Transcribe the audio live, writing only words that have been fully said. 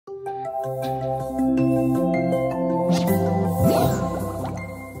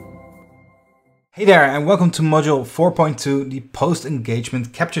Hey there, and welcome to module 4.2, the post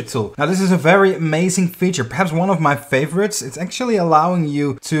engagement capture tool. Now this is a very amazing feature, perhaps one of my favorites. It's actually allowing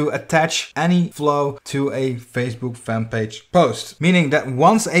you to attach any flow to a Facebook fan page post, meaning that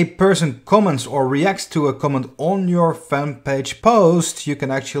once a person comments or reacts to a comment on your fan page post, you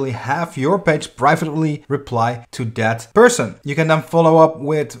can actually have your page privately reply to that person. You can then follow up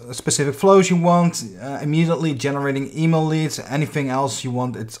with specific flows you want, immediately generating email leads, anything else you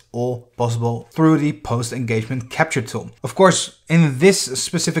want. It's all possible through the post engagement capture tool. Of course, in this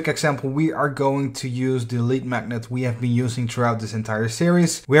specific example, we are going to use the lead magnet we have been using throughout this entire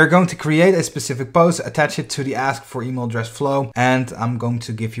series. We are going to create a specific post, attach it to the ask for email address flow, and I'm going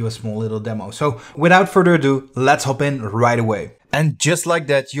to give you a small little demo. So without further ado, let's hop in right away. And just like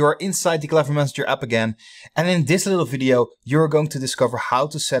that, you're inside the Clever Messenger app again. And in this little video, you're going to discover how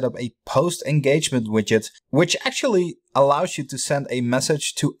to set up a post engagement widget, which actually allows you to send a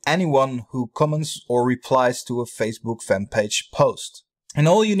message to anyone who comments or replies to a Facebook fan page post. And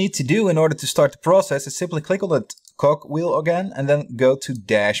all you need to do in order to start the process is simply click on that cog wheel again and then go to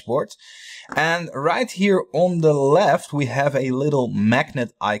dashboard. And right here on the left, we have a little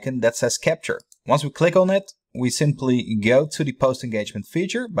magnet icon that says capture. Once we click on it, we simply go to the post engagement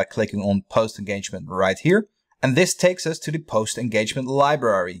feature by clicking on post engagement right here. And this takes us to the post engagement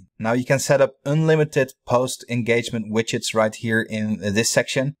library. Now you can set up unlimited post engagement widgets right here in this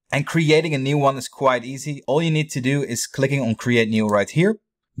section. And creating a new one is quite easy. All you need to do is clicking on create new right here.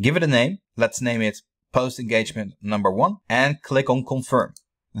 Give it a name. Let's name it post engagement number 1 and click on confirm.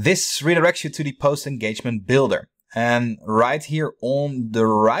 This redirects you to the post engagement builder. And right here on the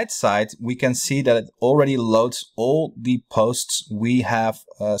right side, we can see that it already loads all the posts we have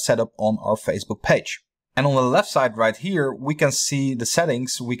set up on our Facebook page. And on the left side right here, we can see the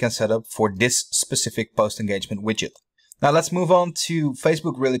settings we can set up for this specific post engagement widget. Now let's move on to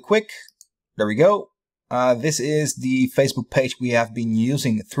Facebook really quick. There we go. This is the Facebook page we have been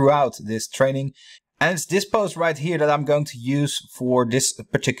using throughout this training. And it's this post right here that I'm going to use for this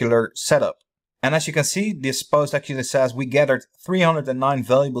particular setup. And as you can see, this post actually says we gathered 309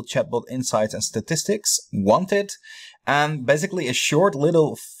 valuable chatbot insights and statistics, wanted, and basically a short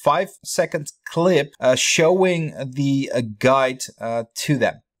little 5-second clip showing the guide to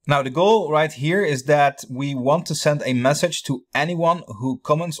them. Now the goal right here is that we want to send a message to anyone who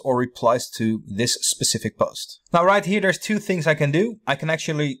comments or replies to this specific post. Now right here, there's two things I can do. I can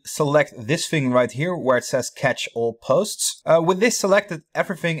actually select this thing right here where it says catch all posts. With this selected,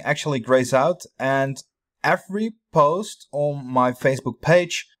 everything actually grays out and every post on my Facebook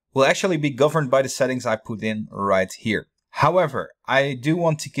page will actually be governed by the settings I put in right here. However, I do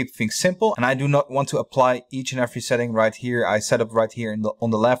want to keep things simple and I do not want to apply each and every setting right here. I set up right here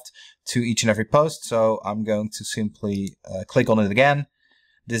on the left to each and every post. So I'm going to simply click on it again.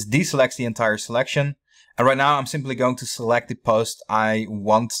 This deselects the entire selection. And right now I'm simply going to select the post I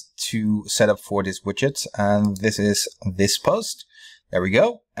want to set up for this widget. And this is this post. There we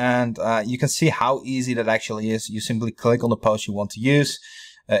go. And you can see how easy that actually is. You simply click on the post you want to use.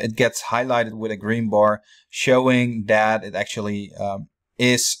 It gets highlighted with a green bar showing that it actually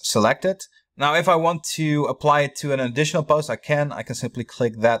is selected. Now, if I want to apply it to an additional post, I can simply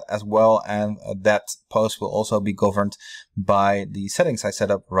click that as well. And that post will also be governed by the settings I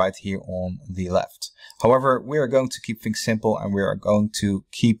set up right here on the left. However, we are going to keep things simple and we are going to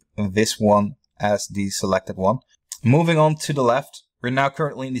keep this one as the selected one. Moving on to the left, we're now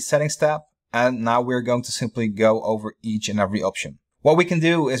currently in the settings tab. And now we're going to simply go over each and every option. What we can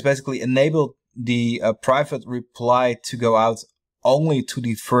do is basically enable the private reply to go out only to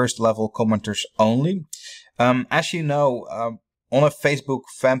the first level commenters only. As you know, on a Facebook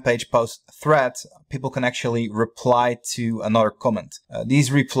fan page post thread, people can actually reply to another comment.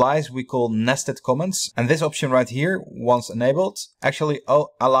 These replies we call nested comments. And this option right here, once enabled, actually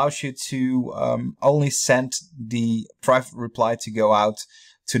allows you to only send the private reply to go out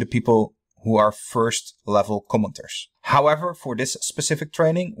to the people who are first level commenters. However, for this specific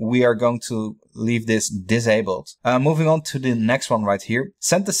training, we are going to leave this disabled. Moving on to the next one right here.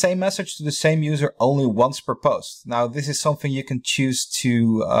 Send the same message to the same user only once per post. Now, this is something you can choose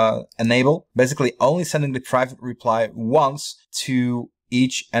to enable. Basically, only sending the private reply once to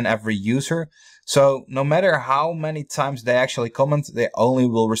each and every user. So no matter how many times they actually comment, they only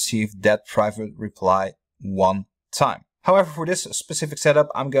will receive that private reply one time. However, for this specific setup,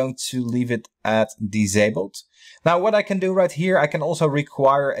 I'm going to leave it at disabled. Now, what I can do right here, I can also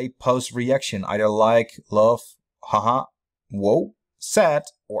require a post reaction, either like, love, haha, whoa, sad,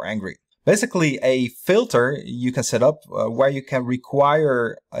 or angry. basically a filter you can set up where you can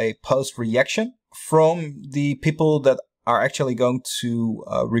require a post reaction from the people that are actually going to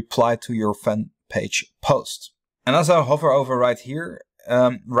reply to your fan page post. And as I hover over right here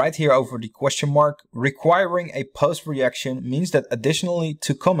over the question mark, requiring a post reaction means that additionally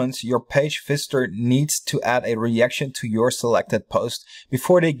to comments, your page visitor needs to add a reaction to your selected post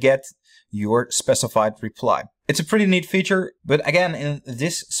before they get your specified reply. It's a pretty neat feature, but again, in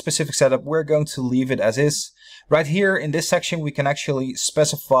this specific setup, we're going to leave it as is. Right here in this section, we can actually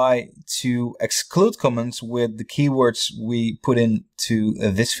specify to exclude comments with the keywords we put into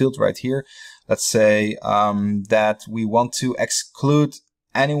this field right here. Let's say that we want to exclude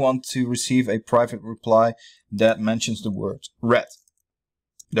anyone to receive a private reply that mentions the word red.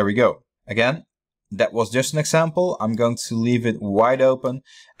 There we go. Again, that was just an example. I'm going to leave it wide open.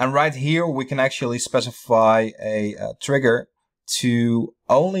 And right here, we can actually specify a trigger to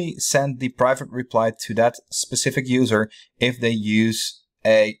only send the private reply to that specific user if they use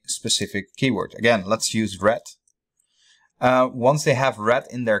a specific keyword. Again, let's use red. Once they have red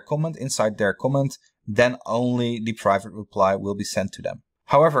in their comment, inside their comment, then only the private reply will be sent to them.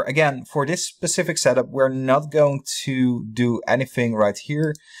 However, again, for this specific setup, we're not going to do anything right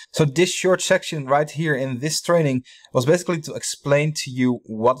here. So this short section right here in this training was basically to explain to you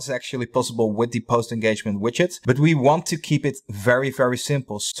what is actually possible with the post engagement widget, but we want to keep it very, very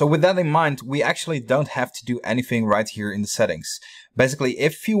simple. So with that in mind, we actually don't have to do anything right here in the settings. Basically,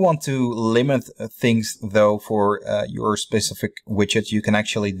 if you want to limit things though for your specific widget, you can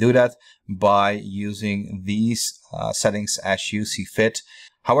actually do that by using these settings as you see fit.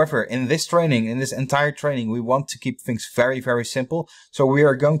 However, in this training, in this entire training, we want to keep things very, very simple. So we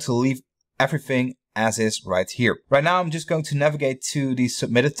are going to leave everything as is right here. Right now, I'm just going to navigate to the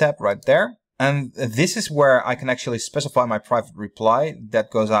submitted tab right there. And this is where I can actually specify my private reply that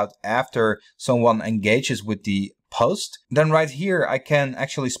goes out after someone engages with the post. Then right here, I can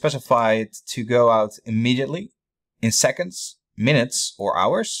actually specify it to go out immediately in seconds, minutes, or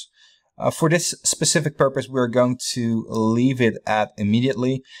hours. For this specific purpose, we're going to leave it at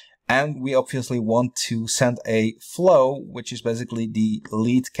immediately. And we obviously want to send a flow, which is basically the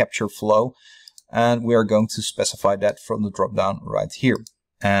lead capture flow. And we are going to specify that from the dropdown right here.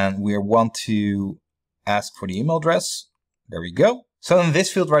 And we want to ask for the email address. There we go. So in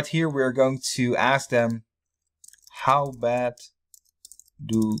this field right here, we're going to ask them, how bad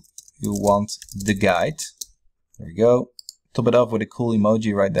do you want the guide? There we go. Top it off with a cool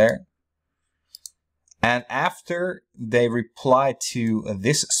emoji right there. And after they reply to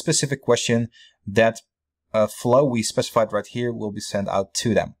this specific question, that flow we specified right here will be sent out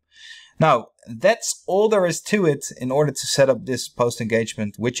to them. Now, that's all there is to it in order to set up this post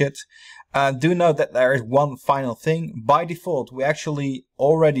engagement widget. Do note that there is one final thing. By default, we actually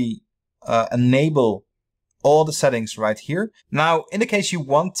already enable all the settings right here. Now, in the case you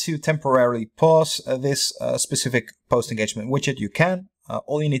want to temporarily pause this specific post engagement widget, you can.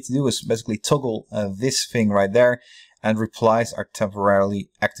 All you need to do is basically toggle this thing right there, and replies are temporarily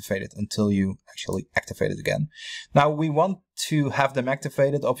activated until you actually activate it again. Now we want to have them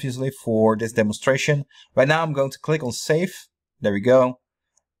activated, obviously, for this demonstration. Right now I'm going to click on save. There we go.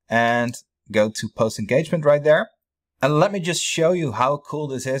 And go to post engagement right there. And let me just show you how cool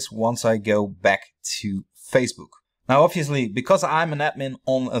this is once I go back to Facebook. Now, obviously, because I'm an admin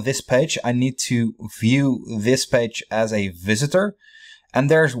on this page, I need to view this page as a visitor. And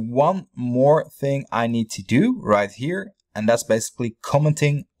there's one more thing I need to do right here, and that's basically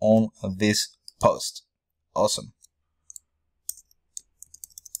commenting on this post. Awesome.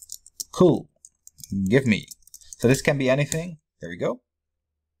 Cool. Give me. So this can be anything. There we go.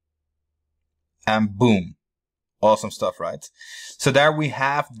 And boom. Awesome stuff, right? So there we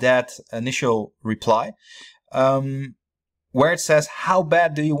have that initial reply, where it says, how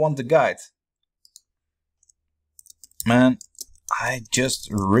bad do you want the guide? Man, I just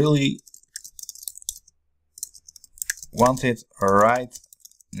really want it right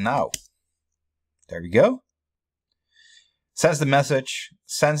now. There we go. Sends the message,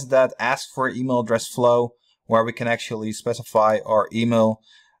 sends that ask for email address flow where we can actually specify our email.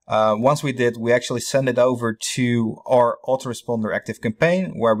 Once we did, we actually send it over to our autoresponder active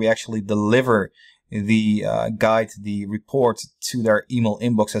campaign where we actually deliver the guide, the report to their email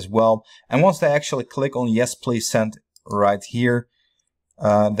inbox as well. And once they actually click on yes, please send right here,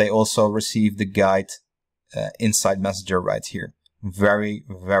 they also receive the guide inside Messenger right here. Very,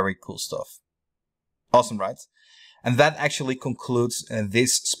 very cool stuff. Awesome, right? And that actually concludes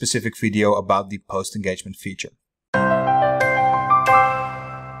this specific video about the post engagement feature.